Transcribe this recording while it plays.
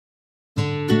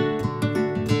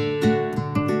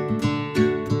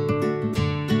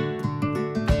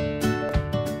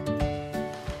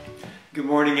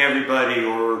morning, everybody,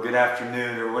 or good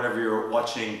afternoon, or whenever you're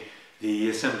watching the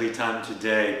assembly time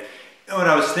today. And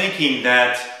I was thinking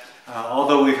that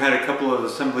although we've had a couple of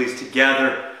assemblies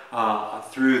together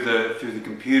through the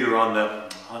computer on the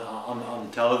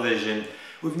television,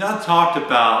 we've not talked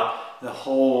about the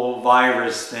whole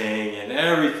virus thing and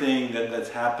everything that's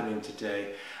happening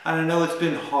today. And I know it's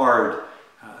been hard.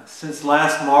 Since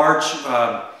last March,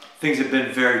 things have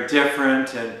been very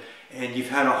different, and you've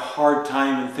had a hard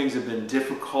time and things have been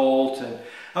difficult. And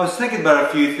I was thinking about a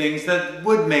few things that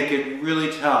would make it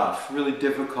really tough, really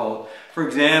difficult. For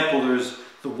example, there's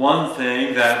the one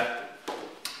thing that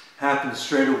happened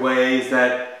straight away is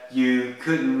that you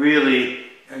couldn't really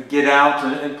get out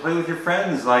and play with your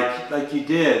friends like you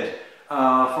did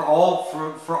for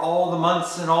all the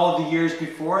months and all of the years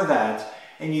before that.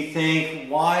 And you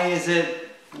think, why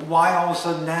all of a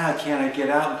sudden now can't I get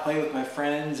out and play with my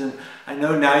friends? And I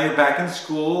know now you're back in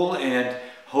school, and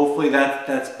hopefully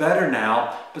that's better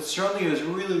now. But certainly it was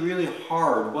really, really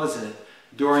hard, wasn't it,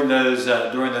 during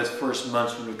those first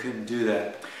months when we couldn't do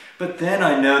that. But then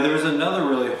I know there was another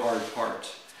really hard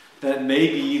part, that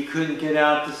maybe you couldn't get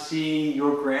out to see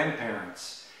your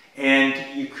grandparents, and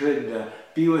you couldn't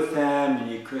be with them,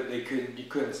 and you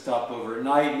couldn't stop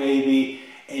overnight maybe,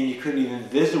 and you couldn't even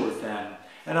visit with them.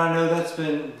 And I know that's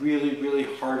been really, really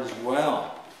hard as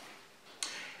well.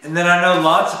 And then I know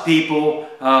lots of people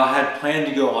had planned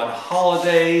to go on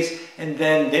holidays, and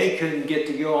then they couldn't get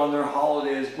to go on their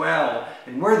holiday as well.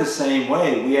 And we're the same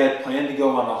way. We had planned to go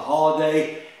on a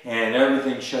holiday, and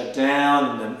everything shut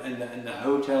down, and the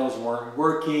hotels weren't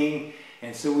working.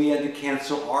 And so we had to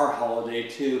cancel our holiday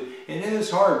too. And it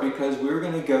was hard because we were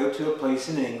going to go to a place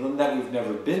in England that we've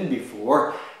never been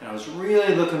before. And I was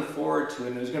really looking forward to it.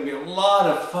 And it was going to be a lot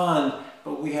of fun,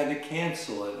 but we had to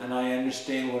cancel it. And I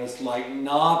understand what it's like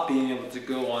not being able to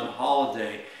go on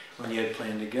holiday when you had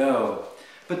planned to go.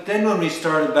 But then when we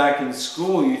started back in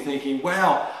school, you're thinking,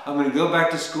 wow, I'm going to go back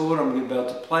to school and I'm going to be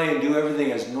able to play and do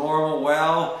everything as normal.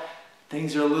 Well,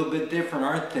 things are a little bit different,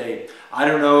 aren't they? I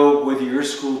don't know whether your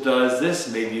school does this.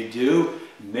 Maybe you do.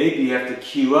 Maybe you have to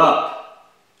queue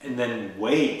up and then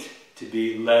wait to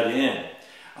be let in.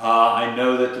 I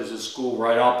know that there's a school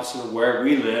right opposite of where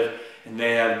we live, and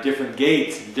they have different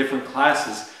gates, and different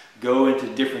classes go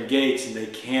into different gates, and they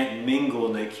can't mingle,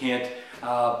 and they can't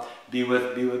be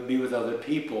with other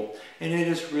people. And it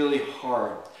is really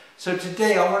hard. So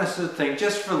today I want us to think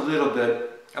just for a little bit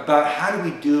about what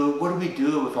do we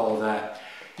do with all that?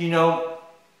 You know,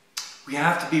 we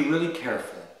have to be really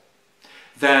careful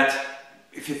that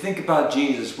if you think about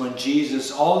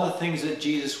Jesus, all the things that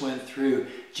Jesus went through,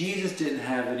 Jesus didn't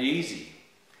have it easy.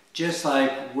 Just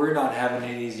like we're not having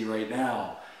it easy right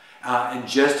now. In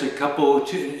just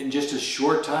a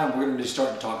short time, we're going to be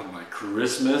starting talking about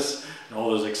Christmas and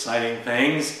all those exciting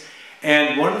things.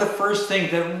 And one of the first things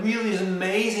that really is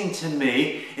amazing to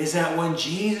me is that when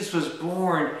Jesus was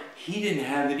born, he didn't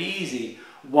have it easy.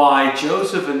 Why,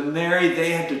 Joseph and Mary, they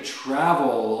had to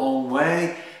travel a long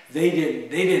way. She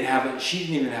didn't even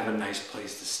have a nice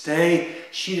place to stay.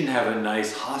 She didn't have a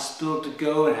nice hospital to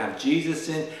go and have Jesus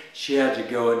in. She had to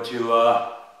go into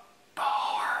a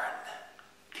barn.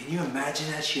 Can you imagine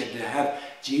that? She had to have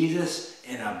Jesus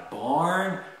in a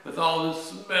barn with all the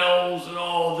smells and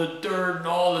all the dirt and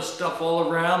all the stuff all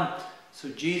around. So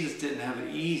Jesus didn't have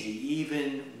it easy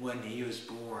even when he was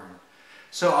born.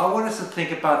 So I want us to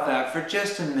think about that for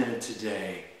just a minute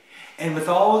today. And with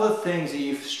all the things that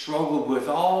you've struggled with,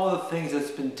 all the things that's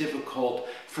been difficult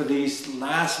for these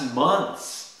last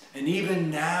months, and even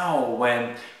now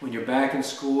when you're back in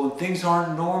school and things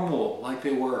aren't normal like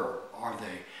they were, are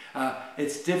they?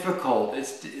 It's difficult,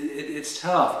 it's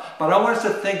tough, but I want us to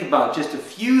think about just a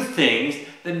few things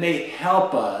that may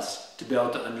help us to be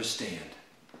able to understand.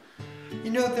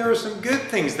 You know, there are some good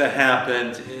things that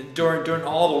happened during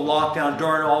all the lockdown,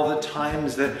 during all the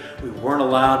times that we weren't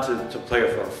allowed to play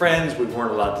with our friends, we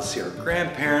weren't allowed to see our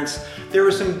grandparents. There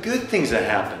were some good things that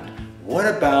happened. What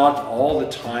about all the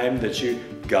time that you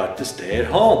got to stay at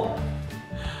home?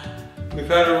 We've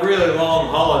had a really long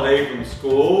holiday from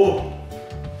school.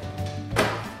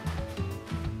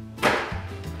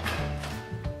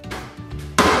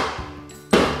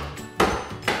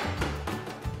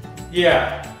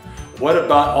 Yeah. What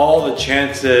about all the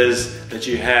chances that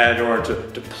you had in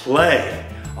order to play?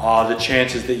 The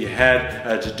chances that you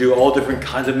had to do all different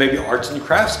kinds of maybe arts and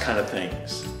crafts kind of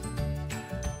things.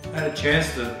 I had a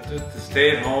chance to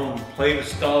stay at home and play with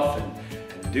stuff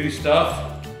and do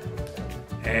stuff.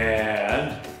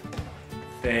 And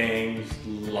things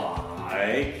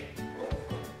like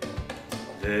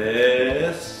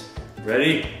this.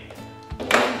 Ready? 1,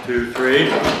 2,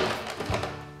 3.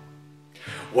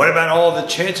 What about all the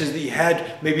chances that you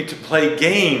had maybe to play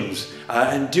games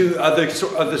and do other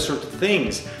sorts of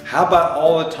things? How about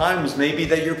all the times maybe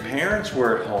that your parents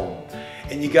were at home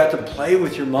and you got to play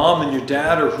with your mom and your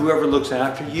dad or whoever looks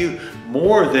after you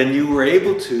more than you were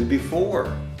able to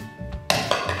before?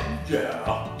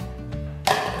 Yeah.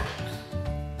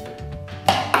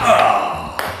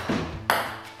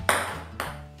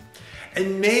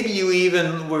 And maybe you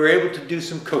even were able to do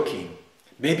some cooking.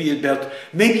 Maybe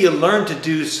you learned to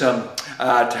do some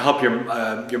to help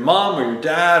your mom or your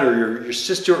dad or your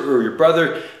sister or your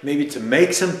brother. Maybe to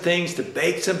make some things, to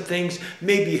bake some things.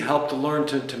 Maybe you helped to learn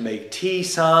to make tea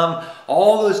some.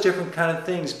 All those different kind of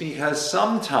things, because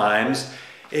sometimes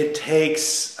it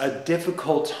takes a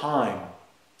difficult time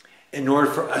in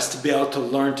order for us to be able to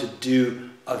learn to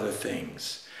do other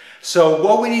things. So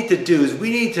what we need to do is we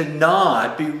need to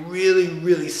not be really,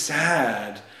 really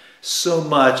sad so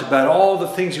much about all the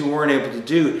things we weren't able to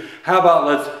do. How about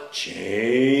let's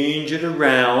change it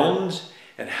around,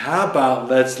 and how about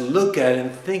let's look at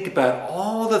and think about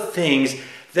all the things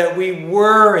that we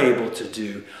were able to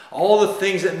do, all the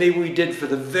things that maybe we did for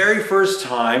the very first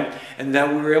time and that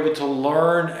we were able to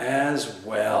learn as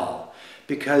well.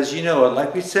 Because, you know,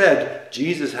 like we said,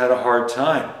 Jesus had a hard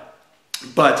time.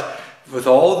 But with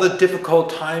all the difficult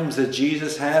times that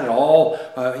Jesus had, all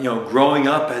growing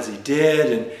up as he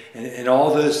did, and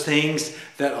all those things,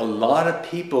 that a lot of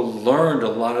people learned a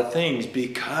lot of things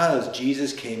because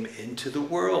Jesus came into the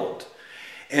world.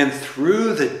 And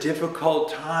through the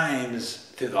difficult times,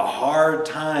 through the hard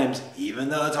times, even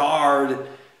though it's hard,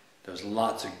 there's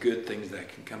lots of good things that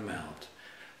can come out.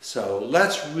 So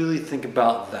let's really think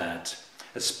about that,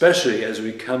 especially as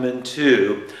we come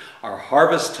into our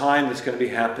harvest time that's going to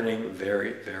be happening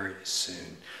very, very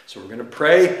soon. So we're going to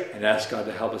pray and ask God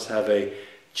to help us have a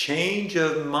change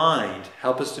of mind.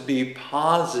 Help us to be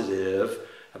positive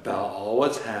about all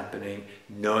what's happening,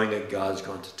 knowing that God's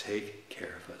going to take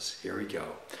care of us. Here we go.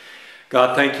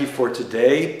 God, thank you for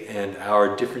today and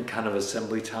our different kind of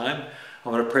assembly time. I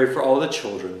want to pray for all the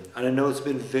children. And I know it's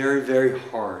been very, very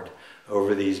hard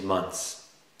over these months.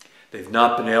 They've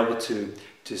not been able to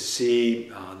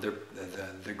see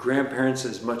their grandparents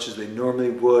as much as they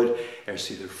normally would, or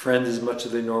see their friends as much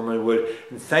as they normally would.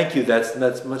 And thank you,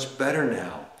 that's much better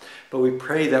now. But we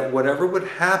pray that whatever would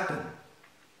happen,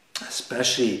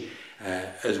 especially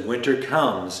as winter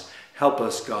comes, help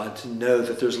us, God, to know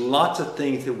that there's lots of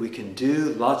things that we can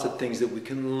do, lots of things that we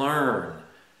can learn,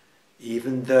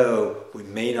 even though we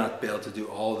may not be able to do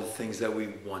all the things that we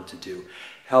want to do.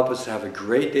 Help us to have a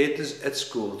great day at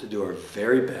school, to do our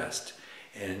very best.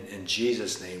 And in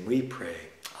Jesus' name we pray.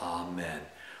 Amen.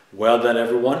 Well done,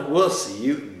 everyone. We'll see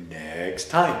you next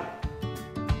time.